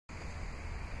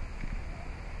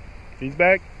He's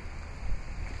back.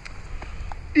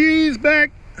 He's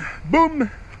back.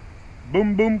 Boom.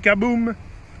 Boom, boom, kaboom.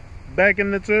 Back in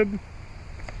the tube.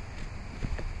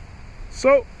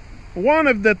 So, one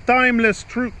of the timeless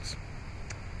truths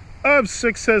of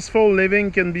successful living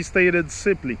can be stated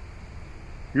simply.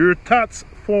 Your thoughts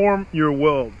form your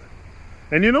world.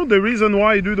 And you know, the reason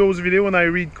why I do those videos when I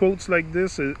read quotes like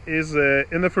this is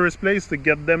in the first place to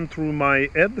get them through my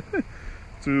head,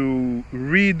 to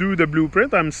redo the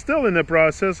blueprint. I'm still in the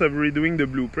process of redoing the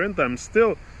blueprint. I'm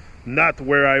still not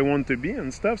where I want to be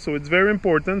and stuff. So it's very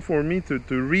important for me to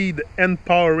read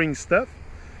empowering stuff.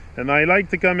 And I like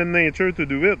to come in nature to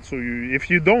do it. So if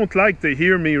you don't like to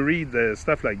hear me read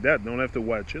stuff like that, don't have to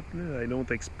watch it. I don't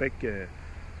expect...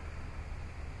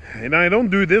 and I don't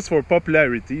do this for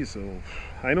popularity, so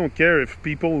I don't care if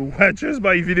people watches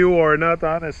my video or not,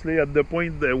 honestly, at the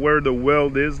point where the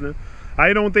world is.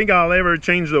 I don't think I'll ever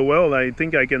change the world. I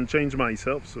think I can change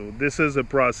myself. So this is a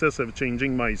process of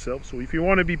changing myself. So if you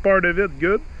want to be part of it,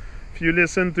 good. If you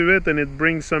listen to it and it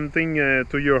brings something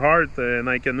to your heart and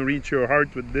I can reach your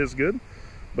heart with this, good.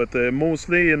 But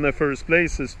mostly in the first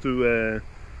place is to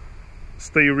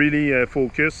stay really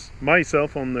focused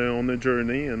myself on the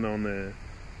journey and on...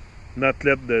 not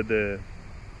let the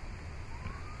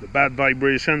bad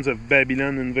vibrations of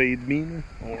Babylon invade me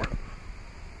or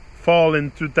fall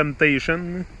into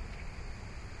temptation.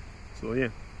 So yeah,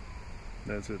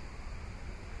 that's it.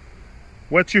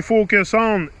 What you focus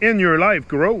on in your life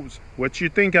grows. What you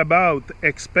think about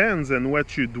expands, and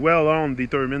what you dwell on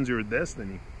determines your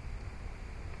destiny.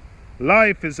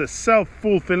 Life is a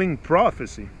self-fulfilling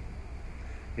prophecy.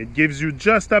 It gives you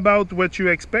just about what you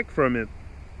expect from it.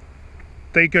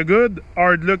 Take a good,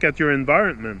 hard look at your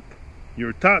environment.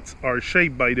 Your thoughts are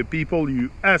shaped by the people you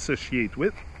associate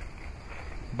with,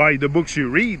 by the books you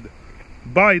read,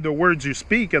 by the words you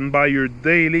speak, and by your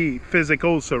daily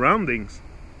physical surroundings.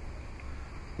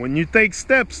 When you take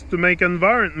steps to make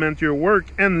environment your work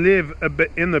and live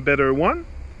in a better one,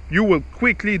 you will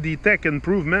quickly detect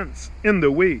improvements in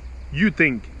the way you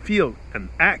think, feel, and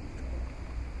act.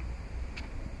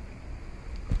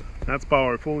 That's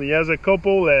powerful. He has a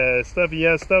couple stuff. He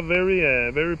has stuff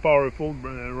very powerful.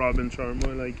 Robin Sharma,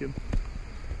 I like it.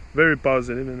 Very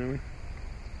positive, anyway.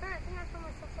 I think I found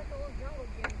myself like a little jungle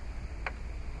gym.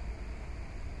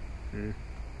 Yeah.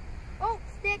 Oh,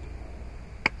 stick!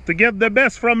 To get the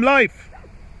best from life.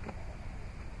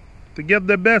 To get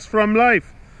the best from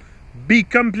life. Be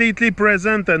completely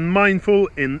present and mindful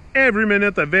in every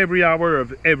minute of every hour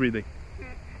of every day.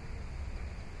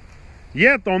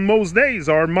 Yet, on most days,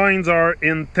 our minds are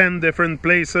in 10 different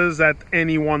places at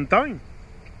any one time.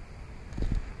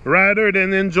 Rather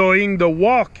than enjoying the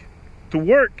walk to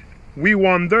work, we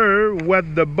wonder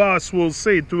what the boss will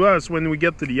say to us when we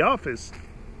get to the office.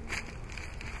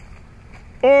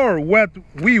 Or what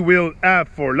we will have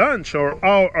for lunch, or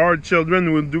how our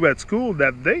children will do at school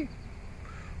that day.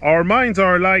 Our minds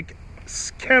are like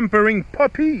scampering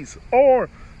puppies, or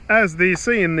as they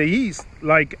say in the East,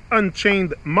 like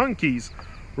unchained monkeys,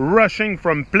 rushing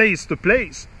from place to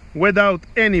place without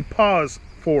any pause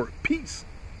for peace.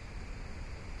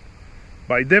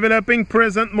 By developing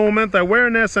present moment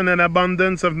awareness and an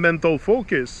abundance of mental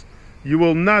focus, you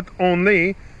will not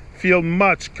only feel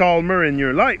much calmer in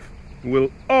your life, you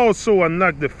will also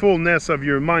unlock the fullness of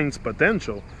your mind's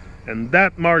potential, and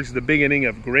that marks the beginning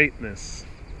of greatness.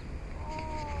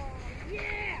 Oh,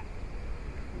 yeah!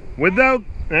 Without...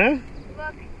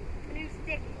 Look, new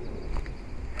stick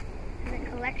in the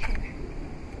collection.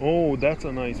 Oh, that's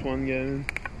a nice one, Gavin.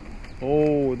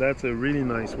 Oh, that's a really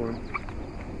nice one.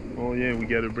 Oh yeah, we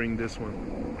gotta bring this one.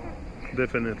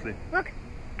 Definitely. Look.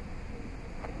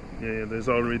 Yeah, there's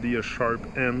already a sharp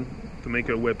end to make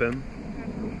a weapon.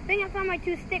 I think I found my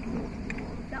 2 sticks.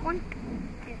 That one?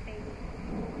 Yes, baby.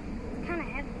 It's kind of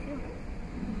heavy too.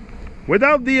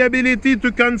 Without the ability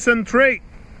to concentrate,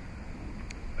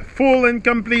 a full and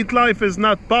complete life is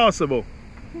not possible.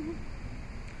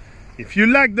 If you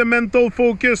lack the mental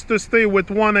focus to stay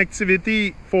with one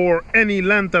activity for any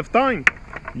length of time,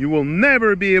 you will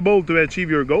never be able to achieve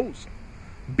your goals,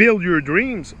 build your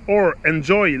dreams, or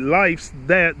enjoy life's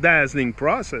dazzling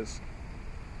process.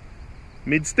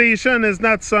 Meditation is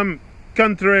not some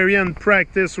contrarian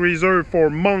practice reserved for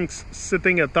monks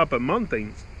sitting atop of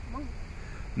mountains.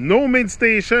 No,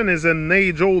 meditation is an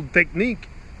age-old technique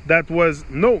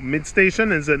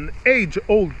meditation is an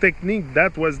age-old technique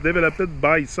that was developed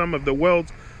by some of the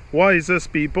world's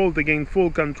wisest people to gain full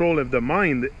control of the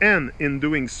mind, and in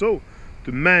doing so,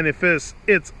 to manifest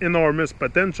its enormous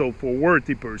potential for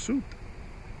worthy pursuit.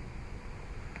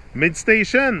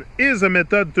 Meditation is a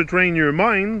method to train your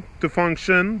mind to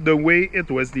function the way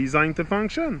it was designed to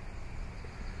function.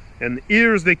 And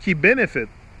here's the key benefit: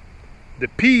 the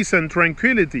peace and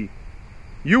tranquility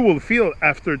you will feel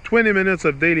after 20 minutes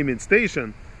of daily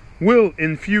meditation will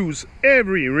infuse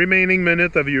every remaining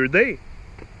minute of your day.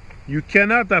 You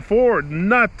cannot afford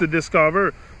not to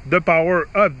discover the power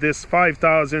of this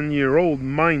 5,000-year-old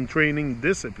mind training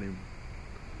discipline.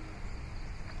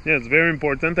 Yeah, it's very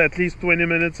important. At least 20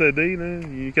 minutes a day.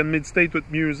 You can meditate with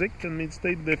music, can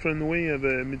meditate different way of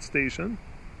meditation.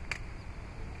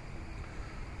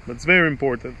 But it's very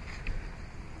important.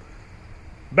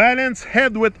 Balance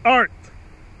head with heart.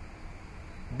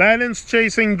 Balance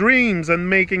chasing dreams and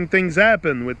making things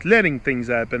happen with letting things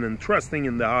happen and trusting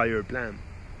in the higher plan.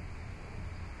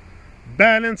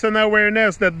 Balance and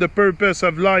awareness that the purpose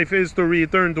of life is to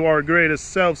return to our greatest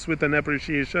selves with an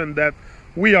appreciation that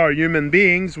we are human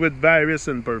beings with various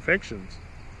imperfections,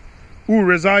 who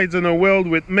resides in a world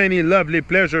with many lovely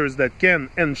pleasures that can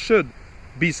and should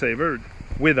be savored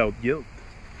without guilt.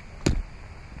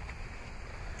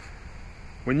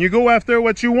 When you go after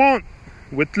what you want,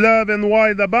 with love and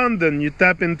wide abandon, you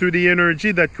tap into the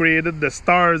energy that created the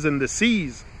stars and the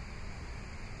seas.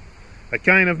 A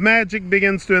kind of magic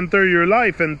begins to enter your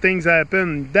life and things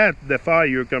happen that defy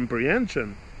your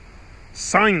comprehension.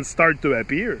 Signs start to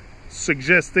appear,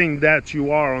 suggesting that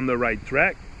you are on the right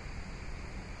track.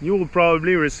 You will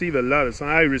probably receive a lot of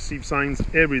signs. I receive signs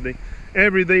every day.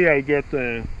 Every day I get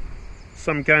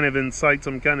some kind of insight,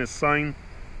 some kind of sign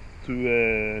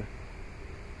to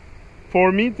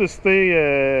for me to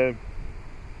stay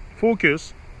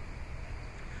focused.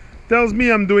 Tells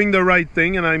me I'm doing the right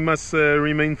thing and I must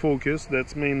remain focused.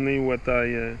 That's mainly what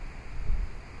I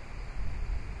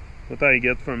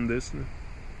get from this.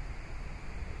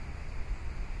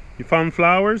 You found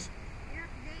flowers? Yeah,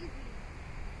 daisy.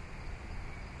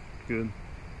 Good.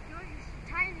 No, you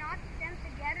should tie knots them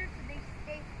together so they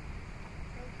stay.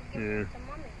 So you can give them some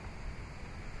money.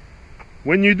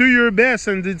 When you do your best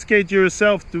and dedicate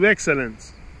yourself to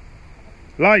excellence,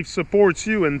 life supports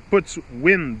you and puts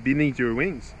wind beneath your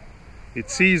wings. It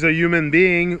sees a human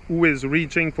being who is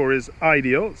reaching for his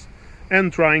ideals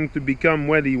and trying to become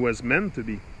what he was meant to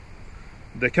be.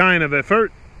 That kind of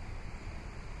effort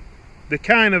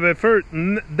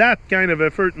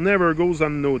never goes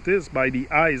unnoticed by the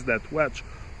eyes that watch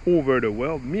over the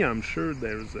world. Me, I'm sure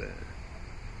there's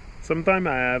sometimes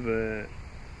I have a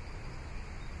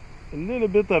little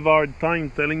bit of hard time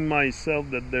telling myself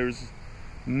that there's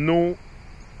no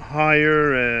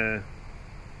higher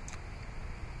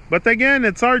but again,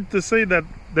 it's hard to say that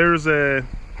there's a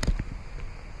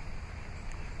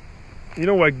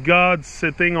God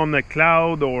sitting on a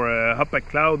cloud or up a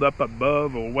cloud up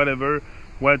above or whatever,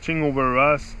 watching over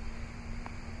us.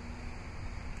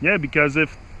 Yeah, because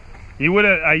if he would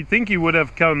have, I think he would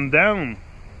have come down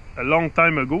a long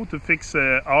time ago to fix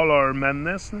all our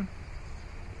madness.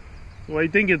 So I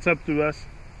think it's up to us.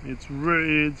 It's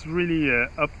really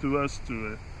up to us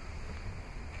to.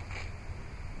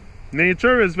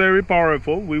 Nature is very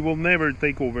powerful. We will never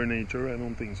take over nature. I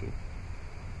don't think so.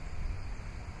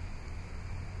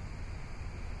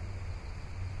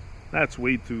 That's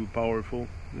way too powerful,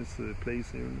 this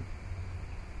place here.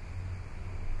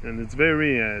 And it's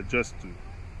very just to.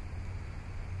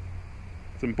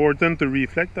 It's important to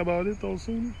reflect about it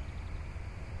also.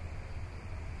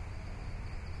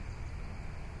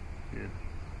 Yeah.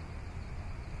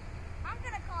 I'm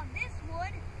gonna call this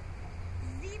wood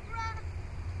zebra,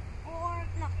 or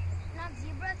no, not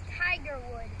zebra, tiger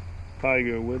wood.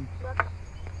 Tiger wood. Look.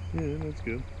 Yeah, that's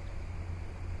good.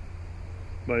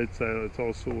 But it's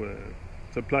also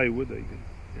it's a plywood, I think.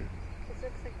 Yeah. This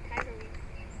looks like tiger wood.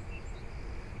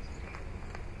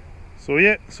 So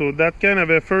yeah, so that kind of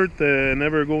effort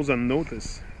never goes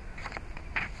unnoticed.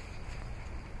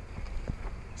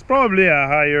 It's probably a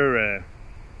higher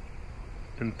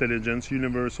intelligence,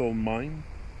 universal mind,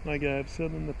 like I have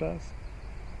said in the past.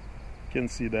 You can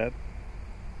see that,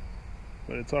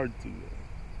 but it's hard to.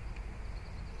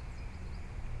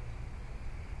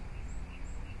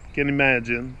 Can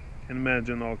imagine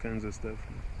all kinds of stuff.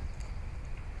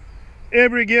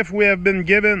 Every gift we have been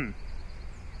given,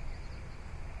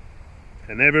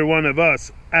 and every one of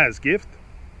us as gift,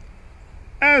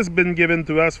 has been given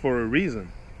to us for a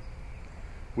reason.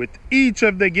 With each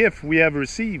of the gifts we have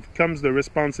received comes the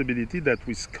responsibility that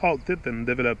we sculpt it and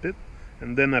develop it,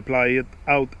 and then apply it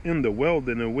out in the world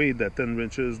in a way that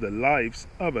enriches the lives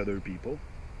of other people.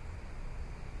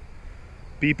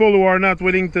 People who are not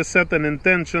willing to set an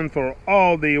intention for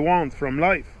all they want from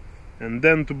life and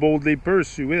then to boldly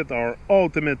pursue it are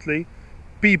ultimately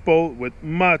people with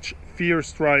much fear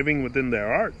striving within their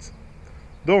hearts.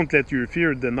 Don't let your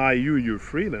fear deny you your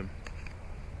freedom.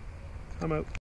 I'm out.